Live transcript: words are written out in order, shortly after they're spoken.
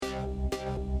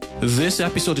This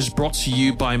episode is brought to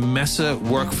you by Messer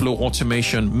Workflow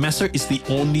Automation. Messer is the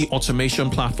only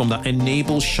automation platform that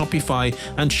enables Shopify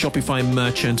and Shopify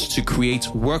merchants to create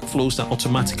workflows that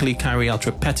automatically carry out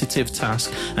repetitive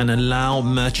tasks and allow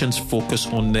merchants focus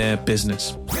on their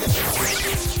business.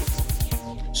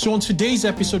 So on today's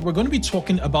episode, we're going to be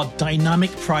talking about dynamic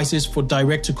prices for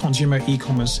direct-to-consumer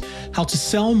e-commerce, how to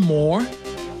sell more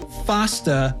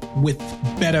faster with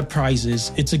better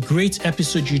prices. It's a great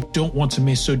episode you don't want to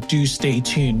miss, so do stay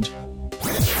tuned.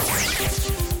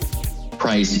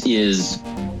 Price is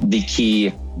the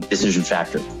key decision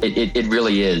factor. It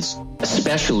really is,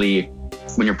 especially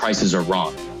when your prices are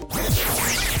wrong.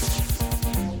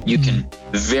 You can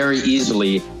very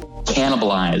easily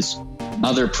cannibalize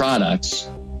other products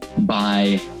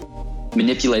by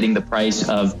manipulating the price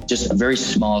of just a very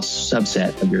small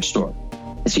subset of your store.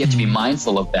 So you have to be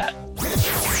mindful of that.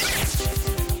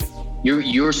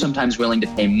 You're sometimes willing to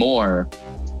pay more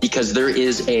because there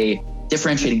is a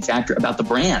differentiating factor about the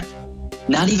brand,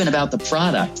 not even about the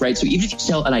product, right? So even if you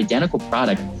sell an identical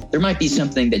product, there might be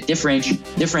something that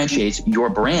differentiates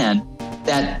your brand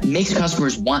that makes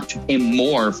customers want to pay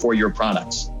more for your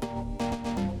products.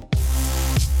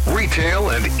 Retail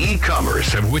and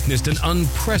e-commerce have witnessed an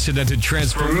unprecedented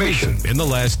transformation in the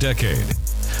last decade.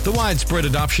 The widespread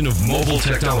adoption of mobile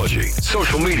technology,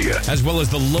 social media, as well as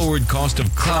the lowered cost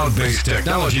of cloud-based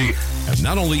technology have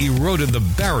not only eroded the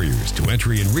barriers to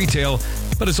entry in retail,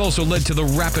 but has also led to the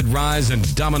rapid rise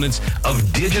and dominance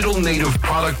of digital native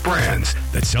product brands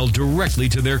that sell directly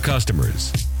to their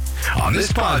customers. On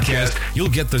this podcast, you'll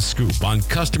get the scoop on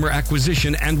customer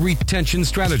acquisition and retention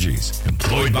strategies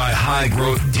employed by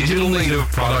high-growth digital native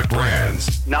product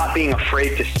brands. Not being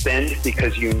afraid to spend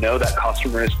because you know that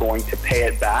customer is going to pay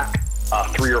it back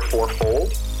 3 or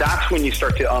 4-fold. That's when you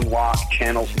start to unlock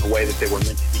channels in the way that they were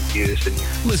meant to be used.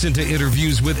 Listen to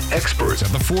interviews with experts at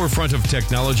the forefront of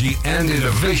technology and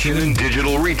innovation in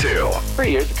digital retail.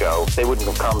 3 years ago, they wouldn't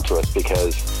have come to us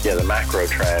because, the macro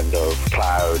trend of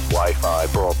cloud, Wi-Fi,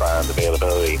 broadband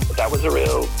availability, that was a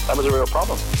real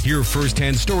problem. Hear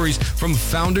firsthand stories from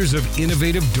founders of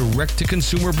innovative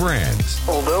direct-to-consumer brands.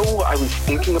 Although I was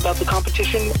thinking about the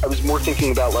competition, I was more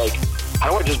thinking about,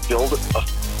 how do I just build a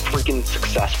freaking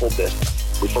successful business?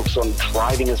 We focus on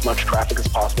driving as much traffic as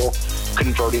possible,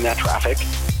 converting that traffic,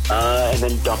 and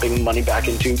then dumping money back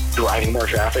into driving more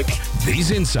traffic.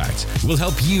 These insights will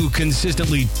help you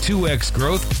consistently 2x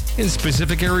growth in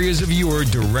specific areas of your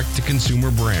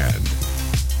direct-to-consumer brand.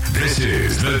 This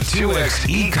is the 2X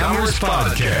E-Commerce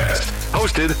Podcast,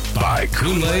 hosted by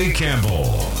Kunle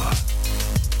Campbell.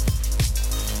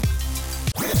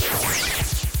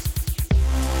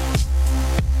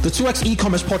 The 2X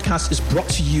E-Commerce Podcast is brought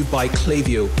to you by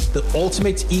Klaviyo, the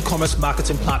ultimate e-commerce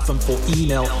marketing platform for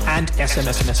email and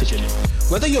SMS messaging.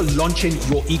 Whether you're launching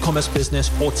your e-commerce business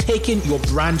or taking your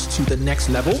brand to the next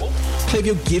level,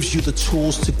 Klaviyo gives you the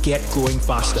tools to get growing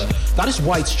faster. That is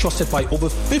why it's trusted by over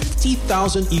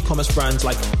 50,000 e-commerce brands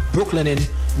like Brooklinen,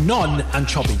 None, and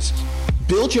Chubbies.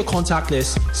 Build your contact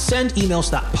list, send emails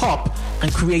that pop,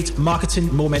 and create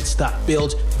marketing moments that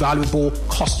build valuable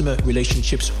customer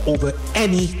relationships over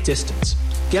any distance.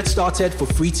 Get started for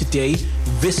free today.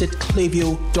 Visit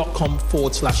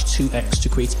klaviyo.com/2x to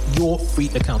create your free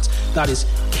account. That is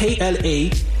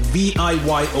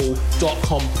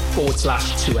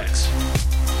klaviyo.com/2x.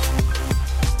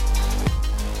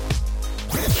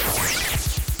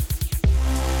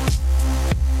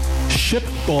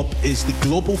 ShipBob is the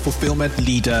global fulfillment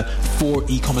leader for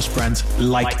e-commerce brands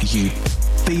like you.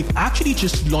 They've actually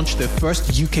just launched their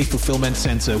first UK fulfillment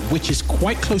center, which is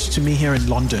quite close to me here in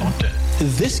London.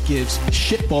 This gives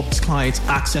ShipBob's clients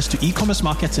access to e-commerce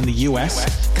markets in the US,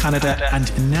 Canada, and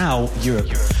now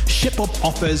Europe. ShipBob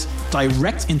offers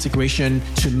direct integration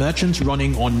to merchants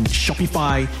running on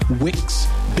Shopify, Wix,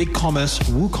 BigCommerce,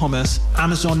 WooCommerce,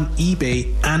 Amazon, eBay,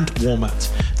 and Walmart.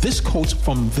 This quote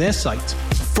from their site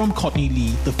from Courtney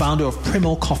Lee, the founder of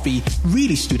Primal Coffee,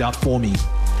 really stood out for me.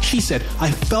 She said,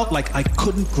 I felt like I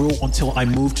couldn't grow until I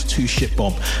moved to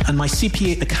ShipBob. And my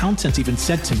CPA accountant even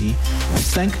said to me,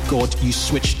 thank God you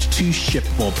switched to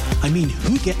ShipBob. I mean,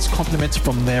 who gets compliments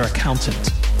from their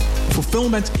accountant?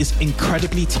 Fulfillment is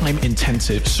incredibly time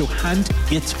intensive, so hand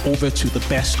it over to the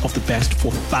best of the best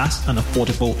for fast and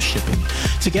affordable shipping.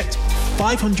 To get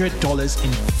 $500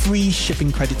 in free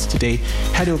shipping credits today,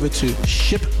 head over to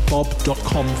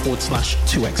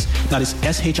shipbob.com/2x. That is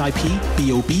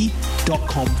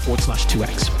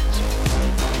shipbob.com/2x.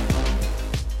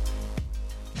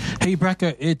 Hey,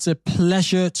 Brecca, it's a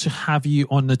pleasure to have you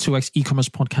on the 2X e-commerce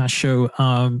podcast show.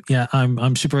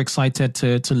 I'm super excited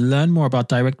to learn more about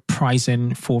direct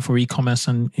pricing for e-commerce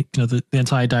and the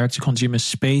entire direct-to-consumer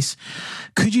space.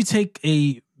 Could you take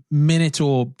a minute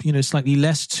or slightly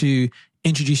less to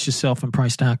introduce yourself and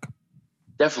Price Stack?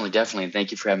 Definitely.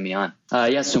 Thank you for having me on.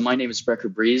 So my name is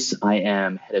Brecca Breeze. I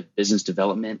am head of business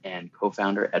development and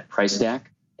co-founder at Price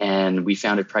Stack. And we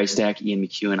founded Price Stack, Ian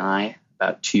McHugh and I,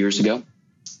 about 2 years ago.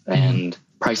 And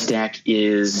Price Stack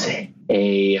is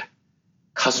a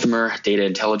customer data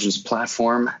intelligence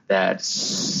platform that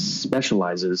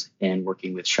specializes in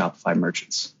working with Shopify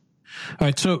merchants. All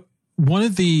right. So what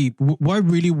I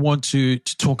really want to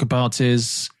talk about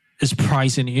is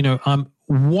pricing.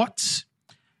 What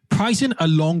pricing,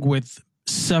 along with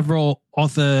several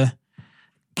other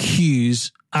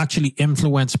cues, actually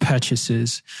influence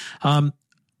purchases.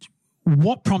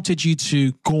 What prompted you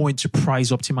to go into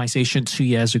price optimization 2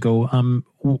 years ago?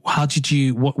 How did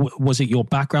you? What was it? Your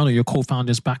background or your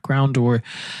co-founder's background? Or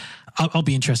I'll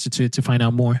be interested to find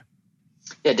out more.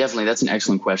 Yeah, definitely. That's an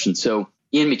excellent question. So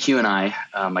Ian McHugh and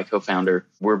I, my co-founder,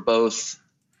 we're both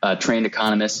trained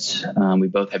economists. We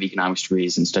both have economics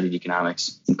degrees and studied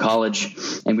economics in college.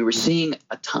 And we were seeing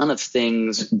a ton of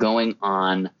things going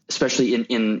on, especially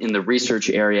in the research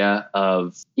area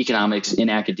of economics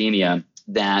in academia,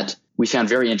 that we found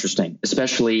very interesting,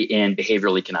 especially in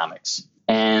behavioral economics.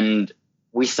 And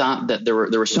we thought that there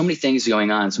were so many things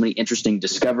going on, so many interesting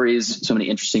discoveries, so many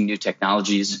interesting new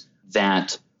technologies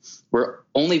that were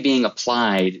only being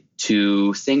applied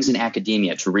to things in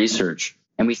academia, to research.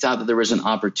 And we thought that there was an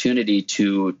opportunity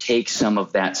to take some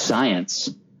of that science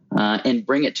and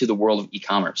bring it to the world of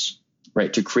e-commerce,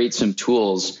 right? To create some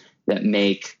tools that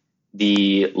make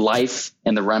the life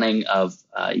and the running of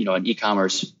an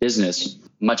e-commerce business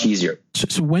much easier.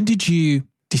 So when did you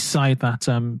decide that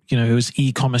it was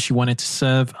e-commerce you wanted to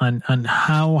serve, and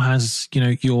how has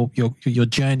your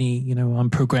journey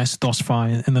progressed thus far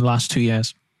in the last 2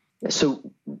 years? So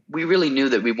we really knew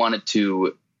that we wanted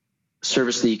to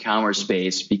service the e-commerce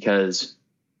space because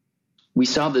we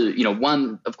saw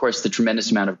of course, the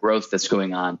tremendous amount of growth that's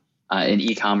going on in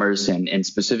e-commerce and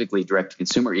specifically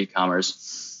direct-to-consumer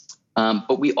e-commerce.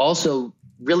 But we also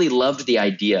really loved the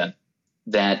idea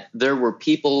that there were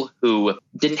people who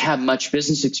didn't have much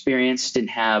business experience, didn't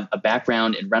have a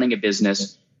background in running a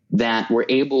business, that were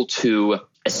able to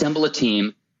assemble a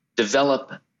team,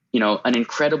 develop, an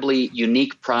incredibly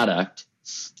unique product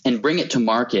and bring it to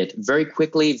market very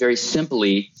quickly, very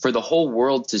simply for the whole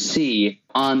world to see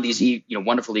on these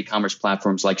wonderful e-commerce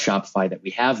platforms like Shopify that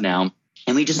we have now.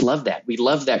 And we just love that. We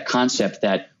love that concept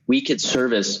that we could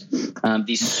service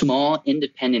these small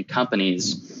independent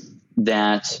companies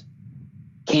that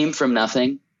came from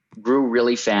nothing, grew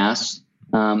really fast,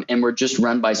 and were just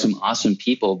run by some awesome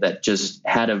people that just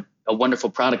had a wonderful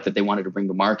product that they wanted to bring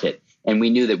to market. And we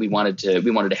knew that we wanted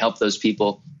to help those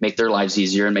people make their lives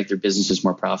easier and make their businesses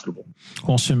more profitable.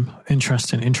 Awesome.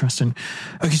 Interesting.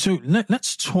 Okay, so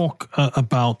let's talk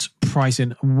about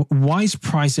pricing. Why is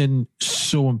pricing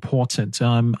so important?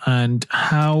 And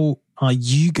how are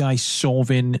you guys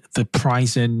solving the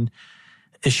pricing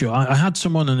issue? I had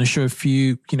someone on the show a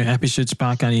few episodes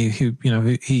back, and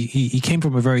he came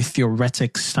from a very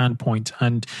theoretic standpoint,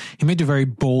 and he made a very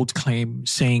bold claim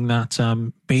saying that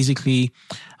basically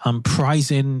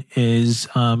pricing is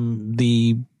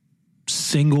the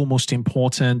single most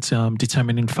important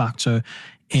determining factor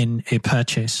in a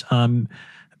purchase. I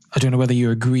don't know whether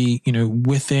you agree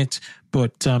with it,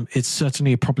 but it's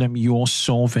certainly a problem you're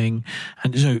solving.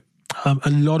 And so a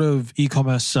lot of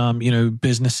e-commerce,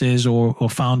 businesses or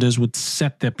founders would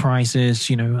set their prices,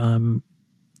 the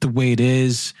way it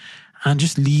is, and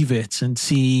just leave it and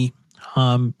see,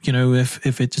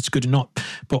 if it's good or not.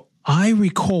 But I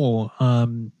recall,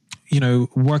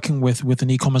 working with an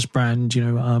e-commerce brand,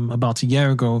 about a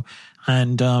year ago,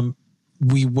 and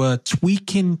we were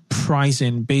tweaking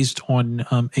pricing based on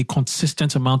a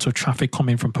consistent amount of traffic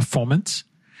coming from performance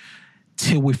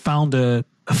till we found a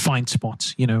fine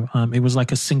spot. It was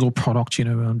like a single product,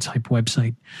 type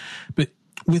website. But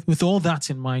with all that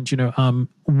in mind,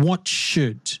 what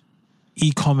should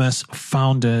e-commerce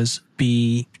founders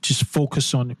be just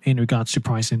focused on in regards to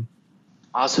pricing?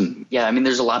 Awesome. Yeah,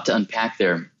 there's a lot to unpack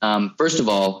there. First of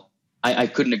all, I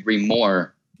couldn't agree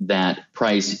more that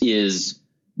price is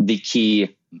the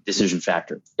key decision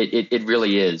factor. It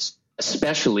really is,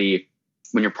 especially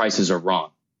when your prices are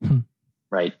wrong.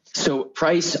 Right. So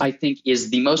price, I think, is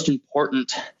the most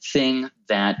important thing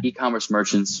that e-commerce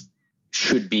merchants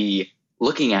should be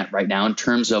looking at right now in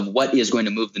terms of what is going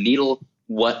to move the needle,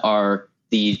 what are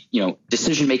the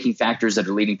decision-making factors that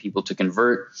are leading people to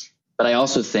convert. But I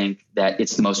also think that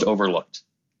it's the most overlooked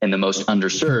and the most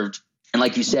underserved. And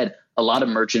like you said, a lot of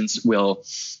merchants will,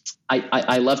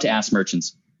 I love to ask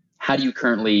merchants, how do you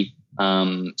currently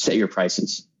set your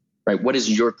prices, right? What does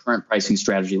your current pricing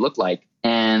strategy look like?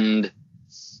 And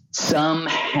some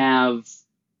have,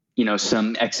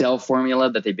 some Excel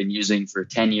formula that they've been using for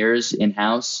 10 years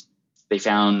in-house. They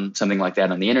found something like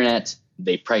that on the internet.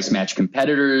 They price match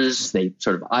competitors. They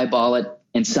sort of eyeball it.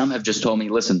 And some have just told me,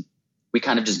 listen, we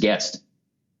kind of just guessed.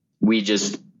 We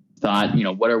just thought,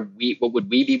 what would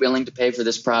we be willing to pay for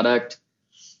this product?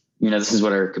 This is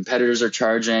what our competitors are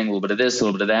charging, a little bit of this, a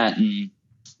little bit of that. And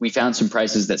we found some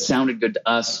prices that sounded good to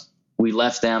us. We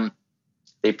left them.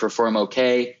 They perform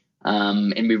okay.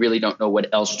 And we really don't know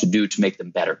what else to do to make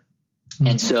them better. Mm-hmm.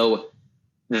 And so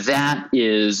that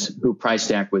is who Price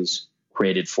Stack was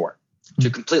created for, to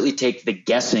completely take the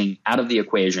guessing out of the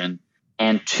equation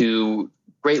and to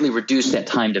greatly reduce that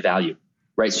time to value,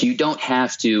 right? So you don't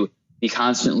have to be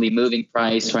constantly moving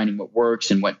price, finding what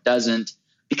works and what doesn't.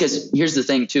 Because here's the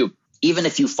thing too, even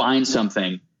if you find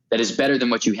something that is better than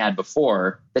what you had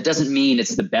before, that doesn't mean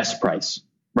it's the best price,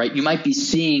 right? You might be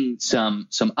seeing some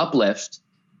uplift,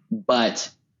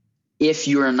 but if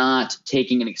you're not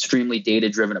taking an extremely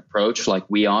data-driven approach like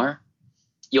we are,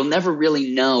 you'll never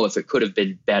really know if it could have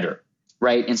been better,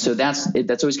 right? And so that's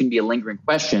always going to be a lingering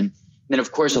question. And then,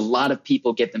 of course, a lot of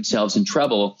people get themselves in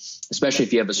trouble, especially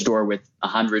if you have a store with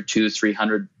 100, 200,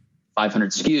 300,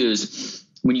 500 SKUs.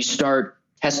 When you start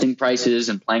testing prices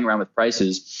and playing around with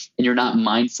prices and you're not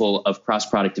mindful of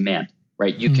cross-product demand,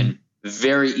 right? You can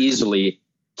very easily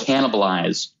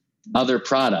cannibalize other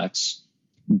products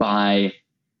by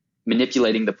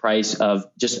manipulating the price of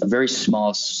just a very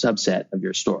small subset of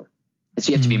your store. And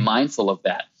so you have to be mindful of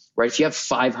that, right? If you have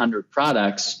 500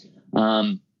 products,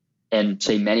 and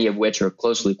say many of which are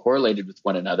closely correlated with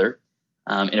one another,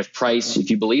 and if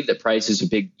you believe that price is a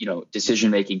big,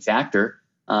 decision-making factor,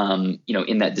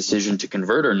 in that decision to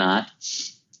convert or not,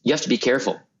 you have to be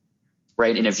careful,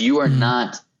 right? And if you are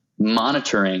not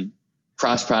monitoring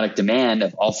cross-product demand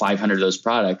of all 500 of those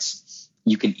products,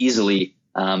 you can easily,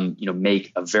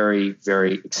 make a very,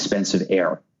 very expensive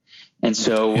error. And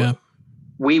so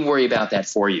we worry about that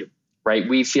for you, right?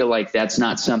 We feel like that's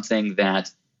not something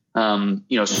that,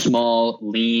 small,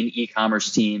 lean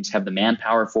e-commerce teams have the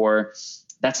manpower for.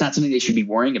 That's not something they should be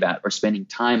worrying about or spending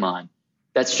time on.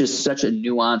 That's just such a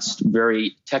nuanced,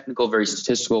 very technical, very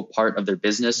statistical part of their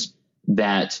business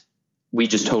that we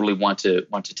just totally want to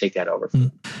take that over.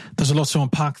 There's a lot to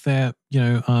unpack there,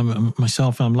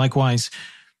 myself, likewise.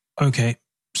 Okay.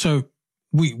 So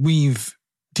we've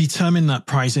determined that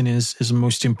pricing is the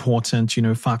most important,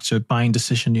 factor, buying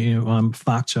decision,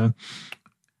 factor.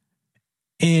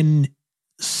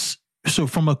 So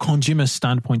from a consumer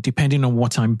standpoint, depending on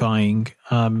what I'm buying,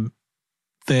 I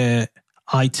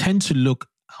tend to look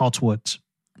outwards,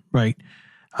 right?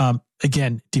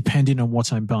 Again, depending on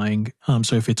what I'm buying.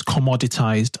 So if it's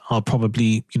commoditized, I'll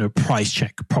probably, price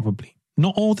check, probably.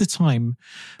 Not all the time,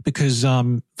 because there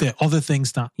are other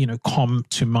things that, come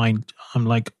to mind. I'm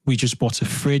like, we just bought a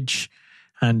fridge,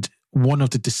 and one of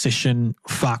the decision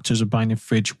factors of buying a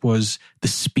fridge was the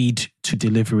speed to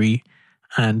delivery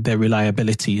and their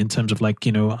reliability in terms of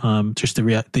just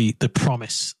the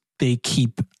promise they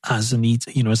keep as an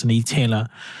e-tailer.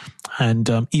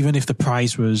 And even if the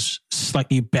price was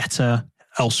slightly better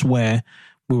elsewhere,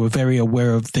 we were very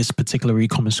aware of this particular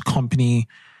e-commerce company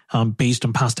based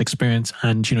on past experience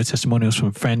and, testimonials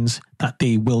from friends that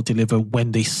they will deliver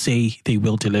when they say they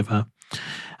will deliver.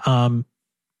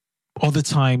 Other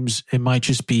times it might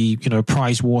just be, a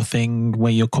price war thing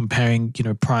where you're comparing,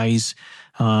 price,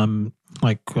 for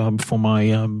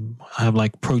my, I have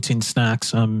protein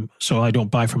snacks. So I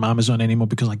don't buy from Amazon anymore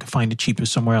because I can find it cheaper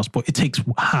somewhere else, but it takes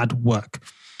hard work.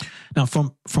 Now,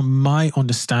 from my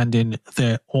understanding,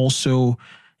 there are also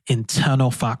internal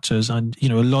factors, and,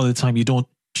 a lot of the time you don't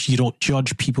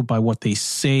judge people by what they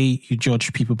say, you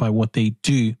judge people by what they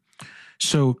do.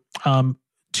 So,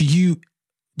 do you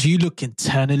look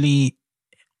internally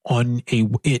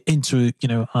into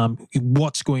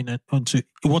what's going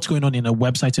on in a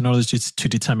website in order to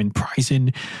determine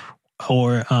pricing,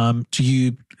 or do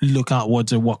you look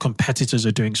outwards at what competitors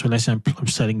are doing? So let's say I'm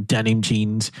selling denim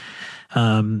jeans,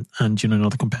 and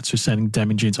another competitor selling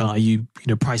denim jeans. Are you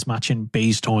price matching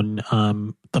based on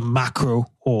the macro,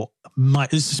 or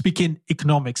speaking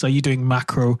economics? Are you doing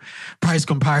macro price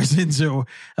comparisons, or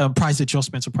price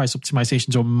adjustments, or price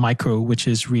optimizations, or micro, which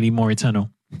is really more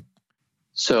internal?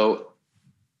 So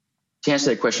to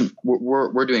answer that question,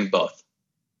 we're doing both.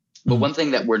 But one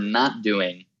thing that we're not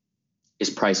doing is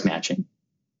price matching.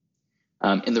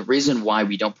 And the reason why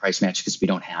we don't price match is because we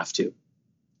don't have to.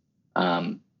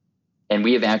 And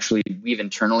we've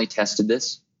internally tested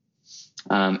this.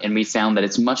 And we found that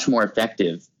it's much more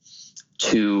effective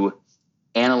to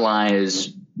analyze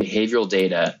behavioral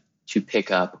data to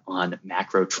pick up on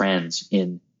macro trends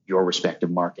in your respective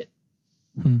market,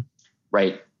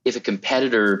 right? If a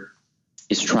competitor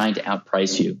is trying to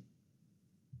outprice you,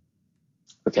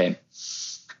 okay,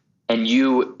 and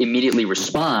you immediately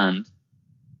respond,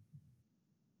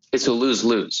 it's a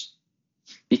lose-lose,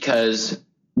 because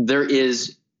there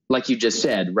is, like you just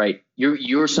said, right?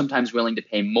 You're sometimes willing to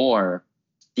pay more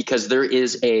because there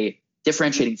is a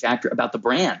differentiating factor about the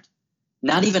brand,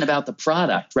 not even about the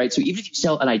product, right? So even if you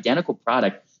sell an identical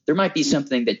product, there might be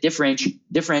something that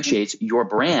differentiates your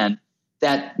brand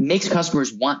that makes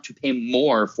customers want to pay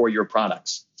more for your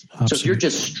products. Absolutely. So if you're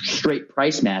just straight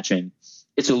price matching,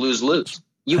 it's a lose-lose.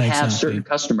 You have certain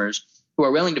customers who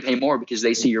are willing to pay more because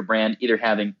they see your brand either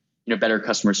having, better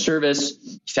customer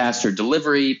service, faster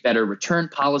delivery, better return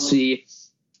policy,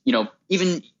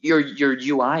 even your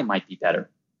UI might be better.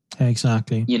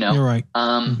 Exactly. You're right.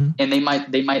 And they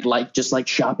might like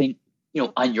shopping,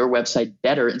 on your website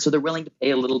better. And so they're willing to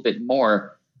pay a little bit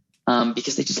more,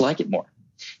 because they just like it more.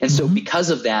 And so because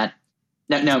of that,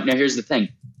 now here's the thing,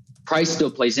 price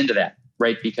still plays into that,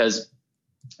 right? Because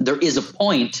there is a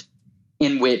point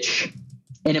in which,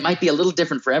 and it might be a little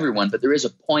different for everyone, but there is a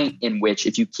point in which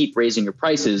if you keep raising your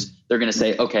prices, they're going to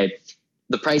say, okay,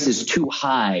 the price is too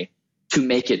high to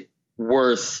make it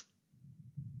worth,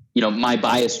 my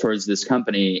bias towards this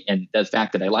company and the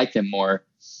fact that I like them more.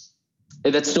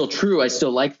 That's still true. I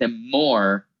still like them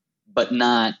more, but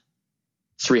not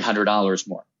 $300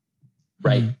 more,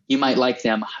 right? You might like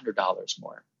them $100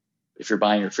 more. If you're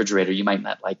buying a refrigerator, you might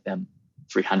not like them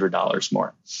 $300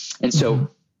 more. And so,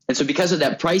 because of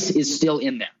that, price is still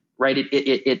in there, right?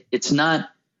 It's not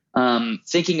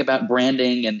thinking about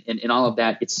branding and all of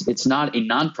that. It's not a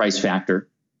non-price factor.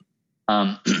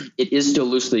 It is still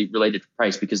loosely related to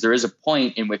price, because there is a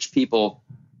point in which people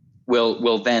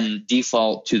will then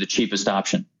default to the cheapest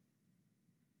option.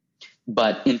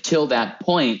 But until that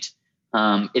point,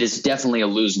 it is definitely a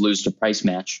lose-lose to price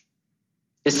match,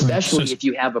 especially if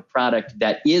you have a product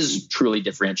that is truly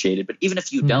differentiated. But even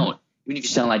if you don't, even if you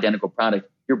sell an identical product,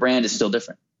 your brand is still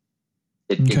different.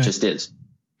 It just is.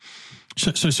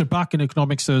 So back in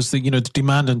economics, there's the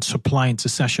demand and supply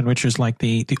intercession, which is like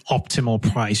the optimal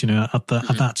price, at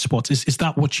that spot. Is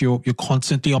that what you're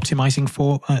constantly optimizing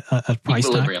for at price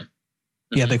equilibrium? Tag?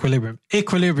 Yeah, the equilibrium.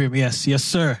 Equilibrium, yes,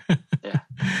 sir. Yeah.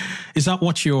 Is that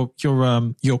what you're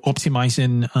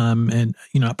optimizing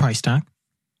at price tag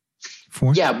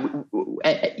for? Yeah,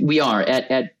 we are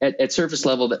at surface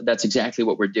level. That's exactly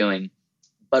what we're doing,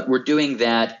 but we're doing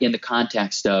that in the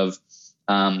context of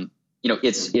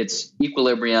it's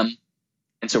equilibrium,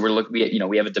 and so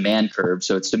we have a demand curve.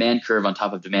 So it's demand curve on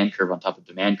top of demand curve on top of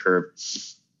demand curve.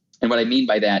 And what I mean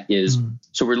by that is,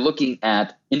 so we're looking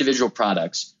at individual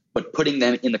products, but putting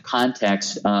them in the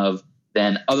context of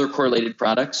then other correlated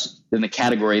products in the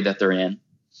category that they're in,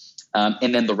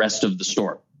 and then the rest of the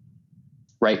store,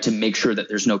 right? To make sure that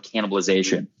there's no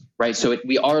cannibalization, right? So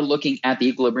we are looking at the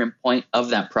equilibrium point of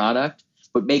that product,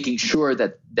 but making sure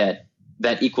that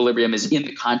equilibrium is in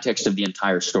the context of the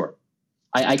entire store.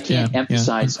 I can't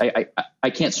emphasize, I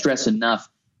can't stress enough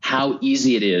how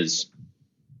easy it is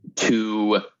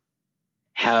to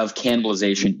have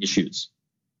cannibalization issues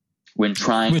when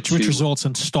trying which results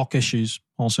in stock issues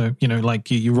also, like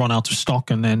you run out of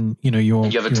stock and then, you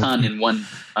have a ton on one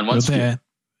SKU.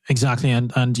 Exactly.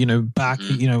 And back,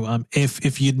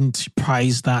 if you didn't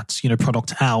price that,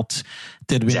 product out,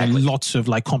 there'd be lots of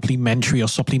like complementary or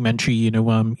supplementary,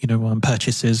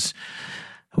 purchases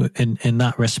in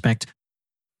that respect.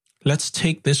 Let's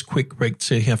take this quick break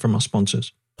to hear from our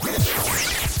sponsors.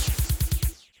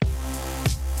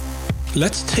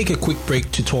 Let's take a quick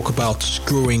break to talk about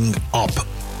screwing up.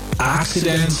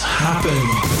 Accidents happen.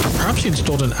 Perhaps you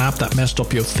installed an app that messed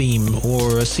up your theme,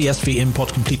 or a CSV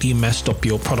import completely messed up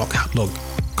your product catalog.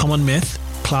 Common myth: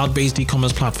 cloud-based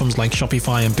e-commerce platforms like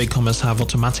Shopify and BigCommerce have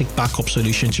automatic backup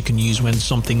solutions you can use when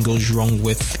something goes wrong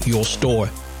with your store.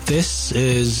 This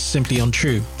is simply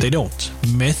untrue. They don't.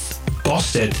 Myth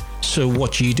busted. So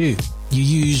what do? You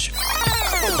use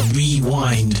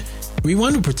Rewind.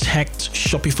 Rewind will protect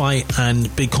Shopify and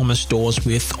BigCommerce stores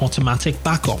with automatic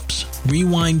backups.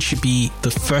 Rewind should be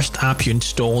the first app you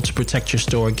install to protect your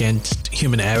store against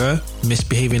human error,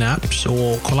 misbehaving apps,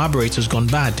 or collaborators gone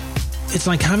bad. It's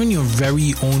like having your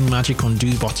very own magic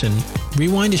undo button.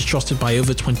 Rewind is trusted by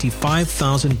over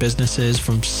 25,000 businesses,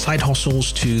 from side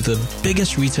hustles to the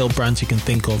biggest retail brands you can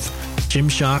think of.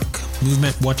 Gymshark,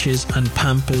 Movement Watches, and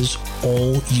Pampers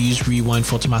all use Rewind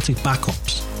for automatic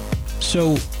backups.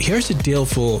 So here's the deal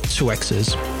for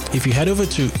 2Xs. If you head over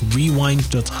to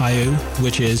rewind.io,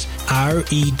 which is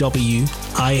rewind.io,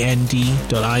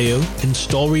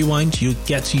 install Rewind, you'll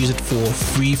get to use it for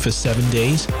free for 7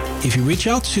 days. If you reach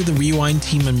out to the Rewind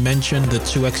team and mention the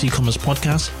 2X e-commerce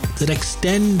podcast, they'll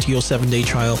extend your 7-day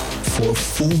trial for a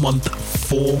full month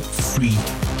for free.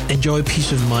 Enjoy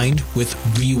peace of mind with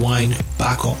Rewind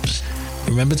backups.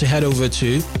 Remember to head over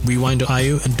to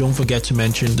rewind.io and don't forget to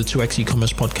mention the 2X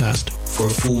e-commerce podcast for a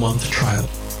full month trial.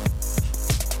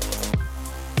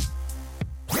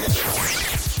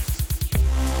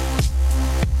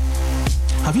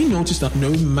 Have you noticed that no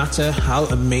matter how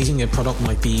amazing a product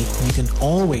might be, you can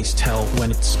always tell when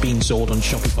it's being sold on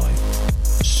Shopify?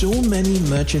 So many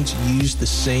merchants use the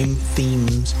same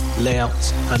themes,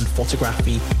 layouts, and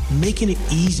photography, making it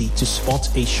easy to spot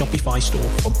a Shopify store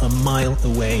from a mile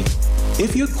away.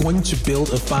 If you're going to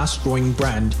build a fast-growing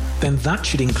brand, then that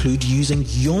should include using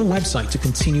your website to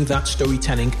continue that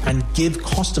storytelling and give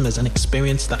customers an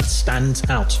experience that stands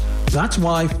out. That's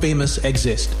why Famous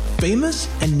exists. Famous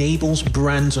enables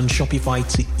brands on Shopify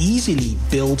to easily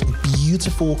build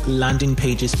beautiful landing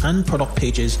pages and product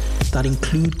pages that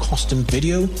include custom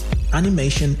video,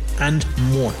 animation, and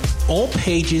more. All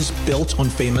pages built on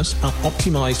Famous are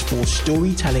optimized for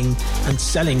storytelling and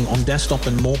selling on desktop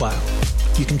and mobile.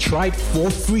 You can try it for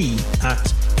free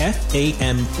at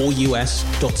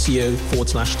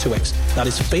famous.co/2x. That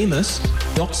is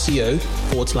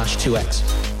famous.co/2x.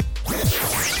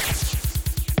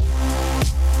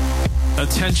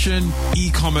 Attention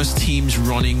e-commerce teams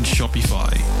running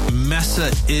Shopify. Mesa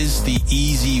is the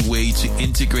easy way to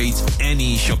integrate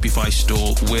any Shopify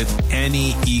store with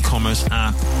any e-commerce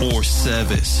app or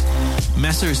service.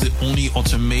 Mesa is the only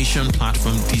automation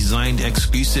platform designed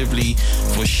exclusively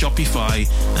for Shopify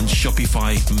and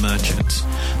Shopify merchants.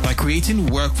 By creating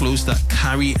workflows that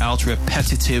carry out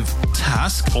repetitive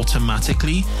tasks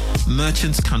automatically,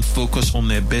 merchants can focus on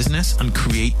their business and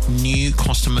create new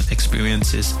customer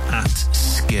experiences at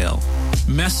scale.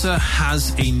 Mesa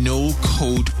has a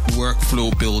no-code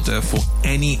workflow builder for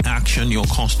any action your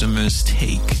customers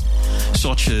take,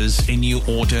 such as a new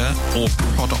order or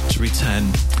product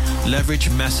return. Leverage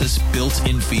Mesa's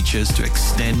built-in features to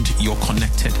extend your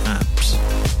connected apps.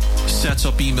 Set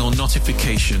up email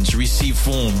notifications, receive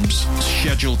forms,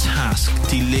 schedule tasks,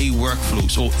 delay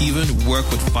workflows, or even work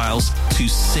with files to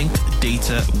sync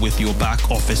data with your back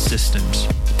office systems.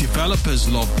 Developers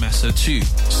love Mesa too,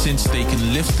 since they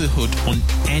can lift the hood on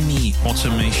any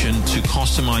automation to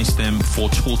customize them for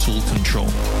total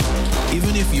control.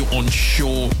 Even if you're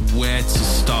unsure where to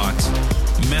start,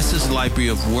 Mesa's library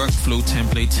of workflow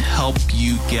templates help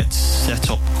you get set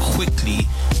up quickly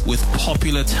with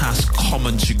popular tasks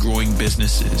common to growing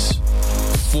businesses.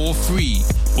 For free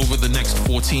over the next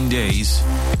 14 days,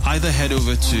 either head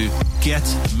over to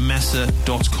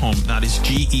getmesa.com, that is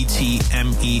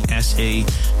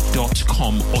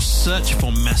GETMESA.com, or search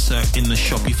for Mesa in the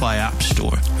Shopify App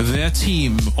Store. Their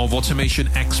team of automation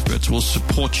experts will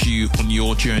support you on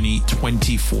your journey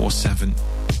 24/7.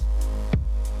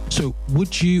 So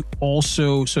would you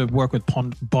also sort of work with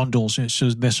bundles? So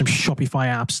there's some Shopify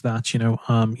apps that,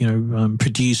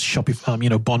 produce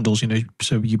Shopify, bundles,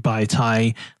 so you buy a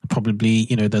tie, probably,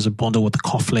 there's a bundle with a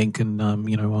cuff link and, a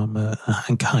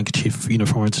handkerchief,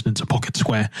 for instance, a pocket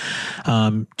square,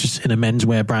 just in a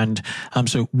menswear brand.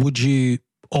 So would you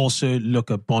also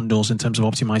look at bundles in terms of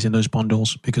optimizing those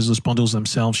bundles? Because those bundles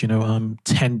themselves,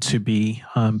 tend to be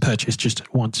purchased just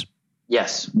at once.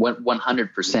 Yes,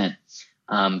 100%.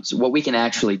 So what we can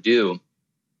actually do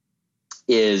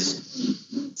is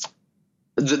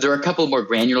there are a couple of more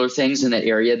granular things in that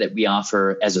area that we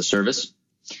offer as a service.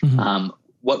 Mm-hmm.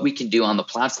 What we can do on the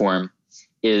platform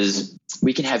is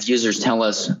we can have users tell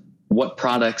us what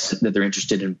products that they're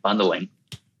interested in bundling,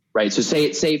 right? So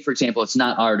say for example, it's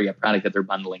not already a product that they're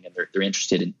bundling and they're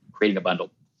interested in creating a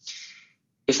bundle.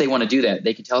 If they want to do that,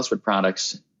 they can tell us what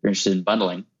products they're interested in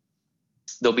bundling.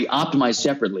 They'll be optimized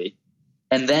separately.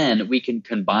 And then we can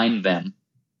combine them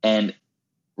and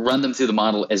run them through the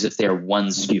model as if they're one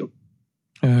SKU.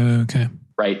 Okay.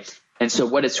 Right. And so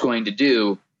what it's going to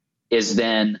do is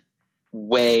then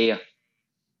weigh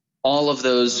all of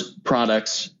those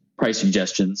products' price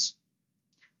suggestions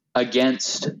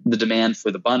against the demand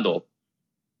for the bundle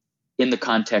in the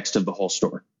context of the whole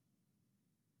store.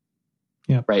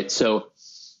 Yeah. Right. So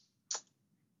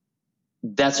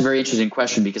that's a very interesting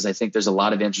question, because I think there's a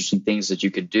lot of interesting things that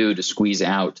you could do to squeeze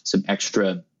out some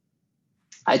extra,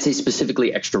 I'd say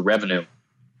specifically extra revenue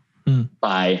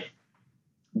by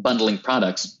bundling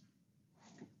products.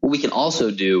 What we can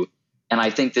also do, and I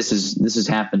think this has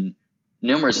happened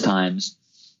numerous times,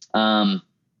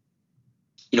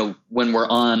 when we're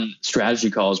on strategy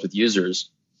calls with users,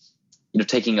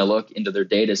 taking a look into their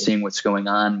data, seeing what's going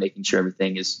on, making sure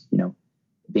everything is,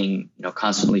 being,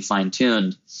 constantly fine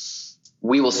tuned,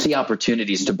 we will see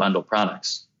opportunities to bundle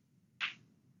products.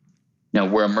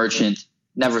 Where a merchant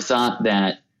never thought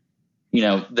that,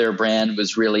 their brand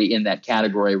was really in that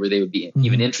category where they would be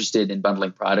even interested in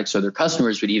bundling products, or their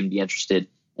customers would even be interested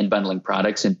in bundling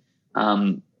products. And,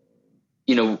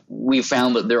 we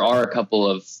found that there are a couple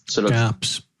of sort of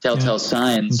gaps, telltale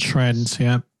signs, and trends,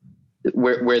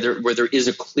 where there is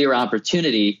a clear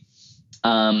opportunity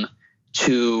to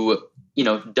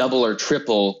double or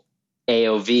triple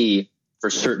AOV for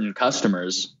certain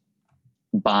customers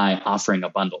by offering a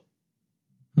bundle.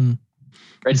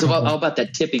 Right. So how about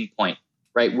that tipping point,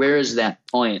 right? Where is that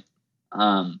point?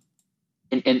 And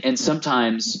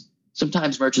sometimes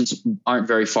merchants aren't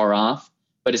very far off,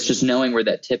 but it's just knowing where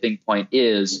that tipping point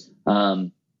is,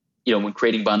 when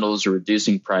creating bundles or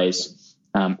reducing price,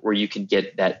 where you can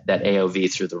get that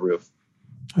AOV through the roof.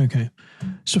 Okay.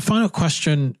 So final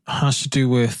question has to do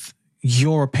with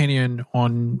your opinion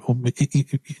on, or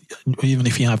even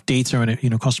if you have data on it,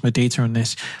 customer data on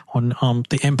this, on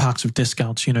the impacts of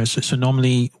discounts. So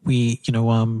normally we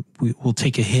will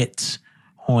take a hit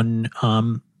on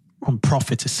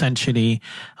profit essentially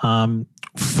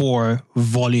for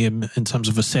volume in terms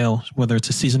of a sale, whether it's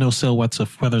a seasonal sale,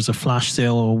 whether it's a flash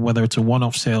sale, or whether it's a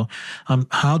one-off sale.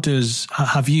 Do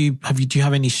you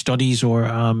have any studies, or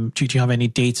do you have any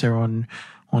data on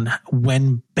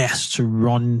when best to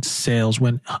run sales,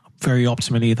 when very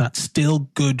optimally that's still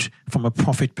good from a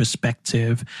profit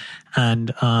perspective,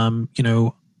 and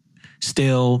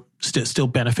still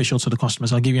beneficial to the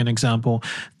customers? I'll give you an example.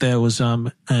 There was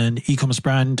an e-commerce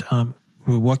brand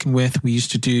we were working with. We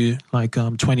used to do like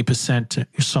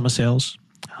 20% summer sales,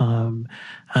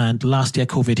 and last year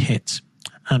COVID hit,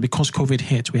 and because COVID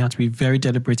hit, we had to be very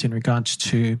deliberate in regards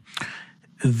to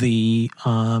the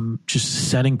just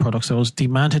selling products. So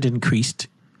demand had increased,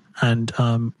 and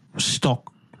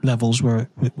stock levels were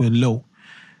low.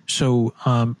 So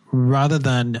rather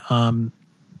than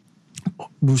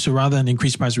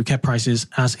increase price, we kept prices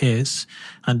as is,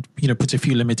 and put a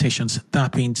few limitations.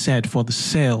 That being said, for the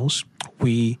sales,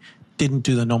 we didn't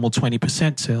do the normal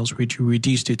 20% sales. We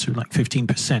reduced it to like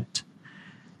 15%.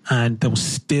 And there was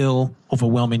still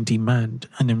overwhelming demand.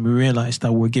 And then we realized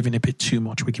that we're giving a bit too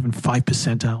much. We're giving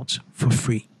 5% out for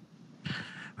free.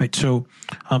 Right. So,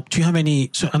 do you have any,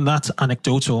 and that's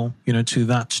anecdotal, to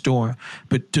that store,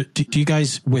 but do you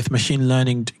guys with machine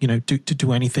learning,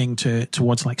 do anything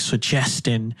towards like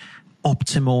suggesting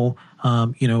optimal,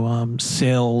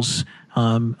 sales,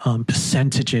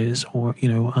 percentages, or,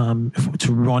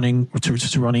 to running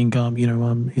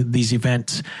these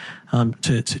events,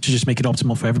 to just make it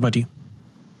optimal for everybody?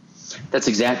 That's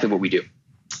exactly what we do.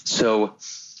 So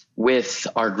with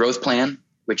our growth plan,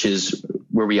 which is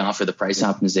where we offer the price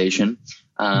optimization,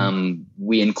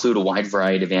 we include a wide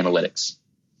variety of analytics.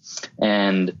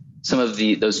 And some of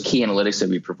those key analytics that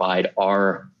we provide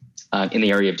are in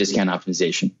the area of discount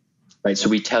optimization, right? So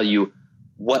we tell you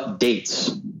what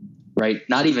dates, right?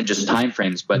 Not even just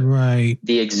timeframes, but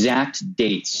the exact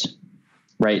dates,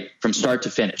 right? From start to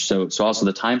finish. So also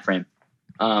the time frame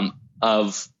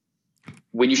of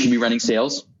when you should be running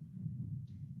sales.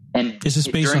 And is this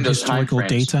based on historical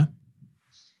data?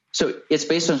 So it's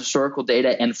based on historical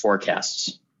data and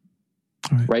forecasts,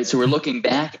 right? So we're looking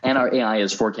back, and our AI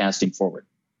is forecasting forward.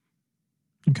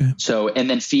 Okay. So, and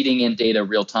then feeding in data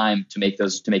real time to make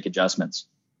adjustments,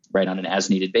 right, on an as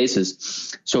needed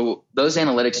basis. So those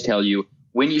analytics tell you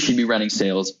when you should be running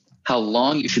sales, how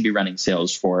long you should be running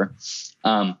sales for,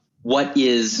 what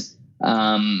is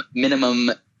minimum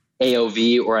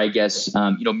AOV, or I guess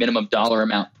minimum dollar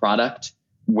amount product,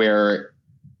 where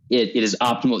it is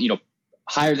optimal.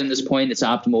 Higher than this point, it's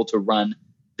optimal to run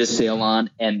this sale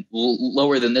on, and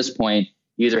lower than this point,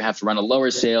 you either have to run a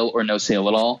lower sale or no sale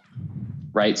at all,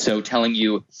 right? So telling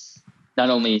you not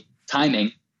only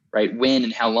timing, right, when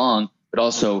and how long, but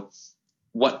also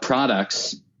what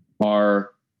products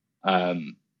are,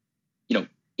 in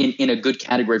a good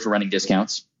category for running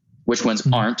discounts, which ones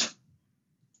aren't,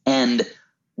 and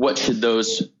what should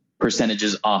those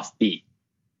percentages off be,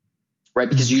 right?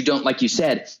 Because you don't, like you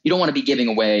said, you don't want to be giving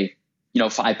away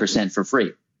 5% for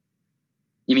free.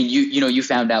 I mean, you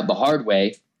found out the hard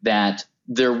way that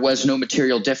there was no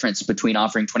material difference between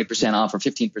offering 20% off or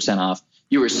 15% off.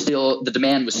 The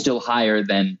demand was still higher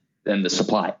than the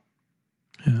supply.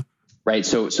 Yeah. Right.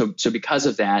 So because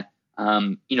of that,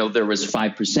 there was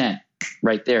 5%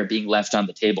 right there being left on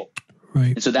the table.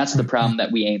 Right. And so that's the problem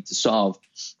that we aim to solve,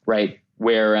 right?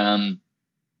 Where,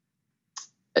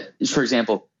 for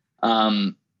example,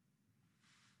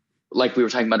 like we were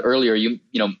talking about earlier, you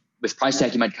know, with price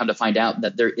tag, you might come to find out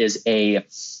that there is a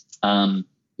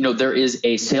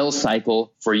sales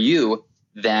cycle for you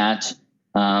that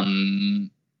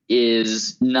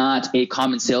is not a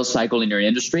common sales cycle in your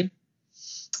industry,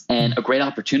 and a great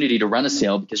opportunity to run a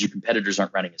sale because your competitors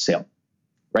aren't running a sale,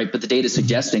 right? But the data is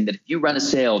suggesting that if you run a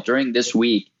sale during this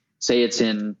week, say it's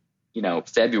in, you know,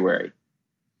 February,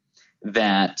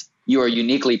 that you are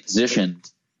uniquely positioned,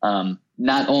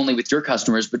 not only with your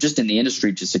customers, but just in the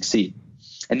industry to succeed.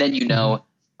 And then, you know,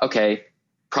 okay,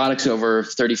 products over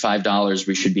 $35,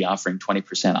 we should be offering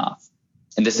 20% off.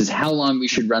 And this is how long we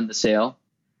should run the sale,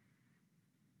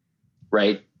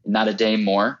 right? Not a day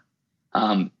more.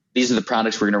 These are the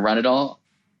products we're going to run it all.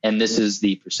 And this is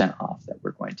the percent off that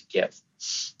we're going to give.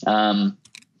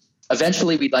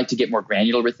 Eventually, we'd like to get more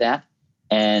granular with that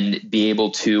and be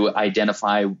able to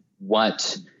identify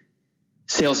what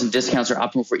sales and discounts are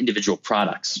optimal for individual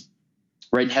products,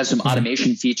 right? And have some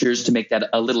automation features to make that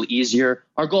a little easier.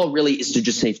 Our goal really is to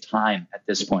just save time at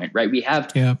this point, right? We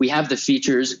have the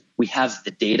features, we have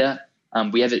the data,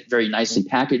 we have it very nicely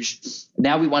packaged.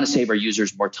 Now we want to save our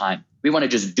users more time. We want to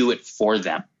just do it for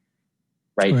them,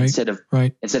 right? Instead of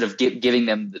giving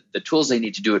them the tools they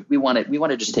need to do it, we want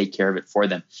to just take care of it for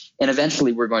them. And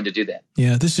eventually we're going to do that.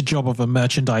 Yeah, this is a job of a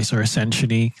merchandiser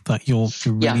essentially that you're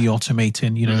really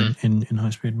automating, you know, in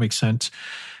high speed. Makes sense.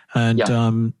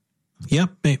 And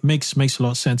it makes a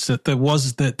lot of sense. That there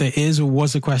was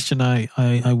a question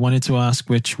I wanted to ask,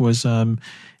 which was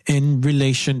in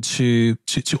relation to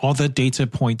other data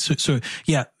points. So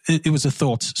it was a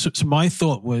thought. So my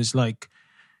thought was like,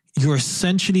 you're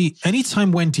essentially,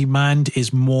 anytime when demand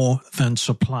is more than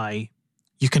supply,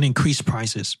 you can increase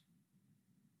prices,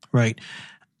 right?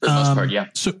 For the most part, yeah.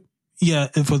 So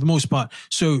for the most part.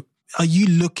 So are you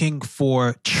looking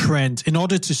for trends in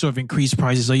order to sort of increase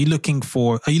prices? Are you looking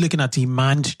at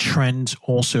demand trends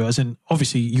also? As in,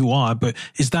 obviously you are, but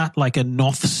is that like a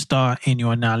North Star in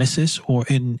your analysis or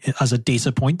as a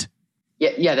data point?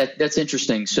 Yeah, that's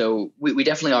interesting. So we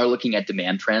definitely are looking at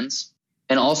demand trends,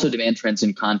 and also demand trends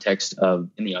in the context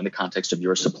of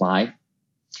your supply.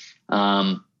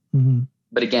 But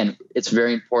again, it's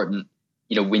very important,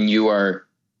 you know, when you are,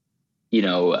 you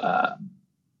know,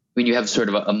 when you have sort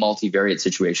of a multivariate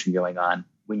situation going on,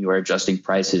 when you are adjusting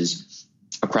prices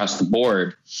across the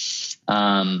board,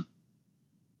 so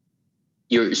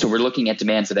we're looking at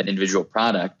demand for that individual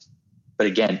product, but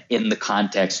again, in the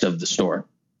context of the store,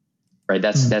 right?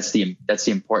 That's the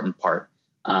important part.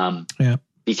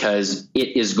 Because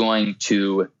it is going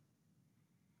to,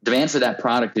 demand for that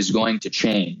product is going to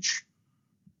change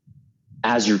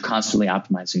as you're constantly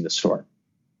optimizing the store.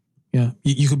 Yeah,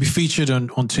 you could be featured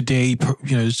on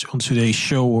today's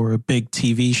show or a big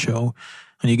TV show,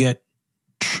 and you get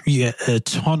a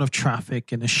ton of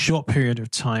traffic in a short period of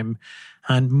time,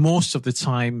 and most of the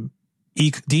time,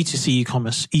 D2C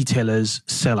e-commerce retailers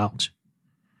sell out.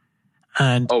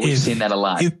 And we've seen that a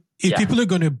lot. If people are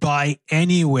going to buy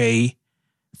anyway,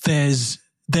 there's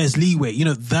leeway. You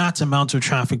know, that amount of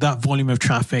traffic, that volume of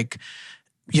traffic,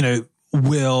 you know,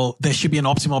 there should be an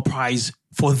optimal price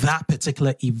for that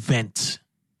particular event,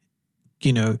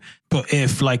 you know. But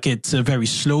if like it's a very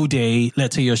slow day,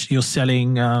 let's say you're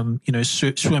selling,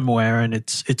 swimwear and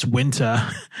it's winter,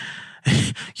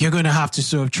 you're going to have to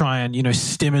sort of try and, you know,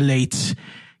 stimulate,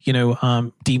 you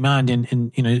know, demand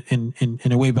in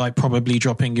a way by probably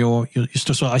dropping your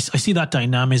stuff. So I see that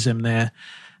dynamism there.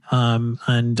 For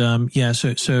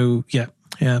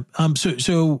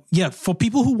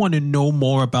people who want to know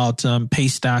more about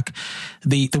Paystack,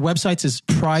 the website is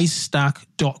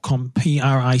pricestack.com,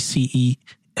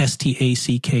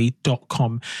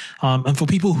 pricestack.com. And for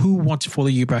people who want to follow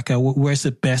you, Becca, where's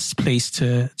the best place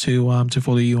to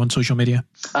follow you on social media?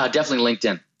 Definitely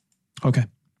LinkedIn. Okay.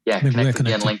 Yeah, connect with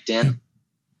me on LinkedIn.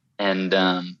 Yeah. And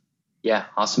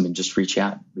awesome. And just reach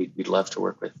out. We'd love to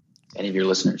work with any of your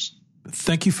listeners.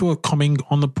 Thank you for coming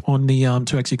on the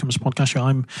 2X e-commerce podcast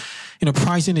show.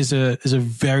 Pricing is a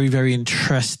very, very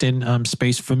interesting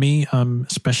space for me,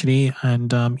 especially,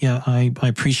 and I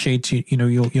appreciate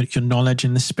your knowledge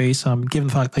in this space. Given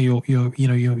the fact that you're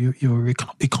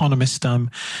economist,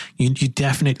 you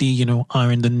definitely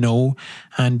are in the know,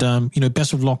 and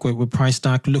best of luck with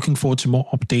Paystack. Looking forward to more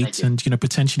updates and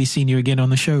potentially seeing you again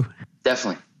on the show.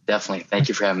 Definitely. Thank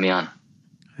you for having me on.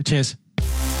 Cheers.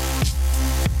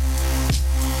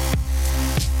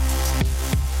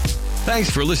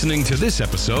 Thanks for listening to this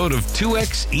episode of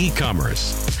 2X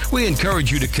E-Commerce. We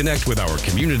encourage you to connect with our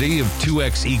community of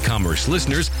 2X E-Commerce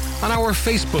listeners on our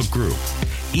Facebook group,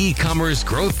 E-Commerce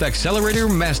Growth Accelerator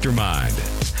Mastermind.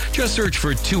 Just search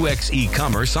for 2X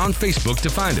e-commerce on Facebook to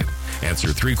find it. Answer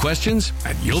 3 questions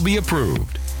and you'll be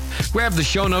approved. Grab the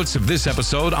show notes of this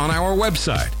episode on our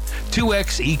website,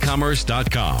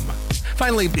 2xecommerce.com.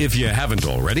 Finally, if you haven't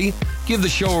already, give the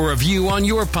show a review on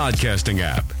your podcasting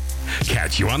app.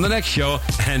 Catch you on the next show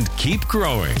and keep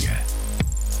growing.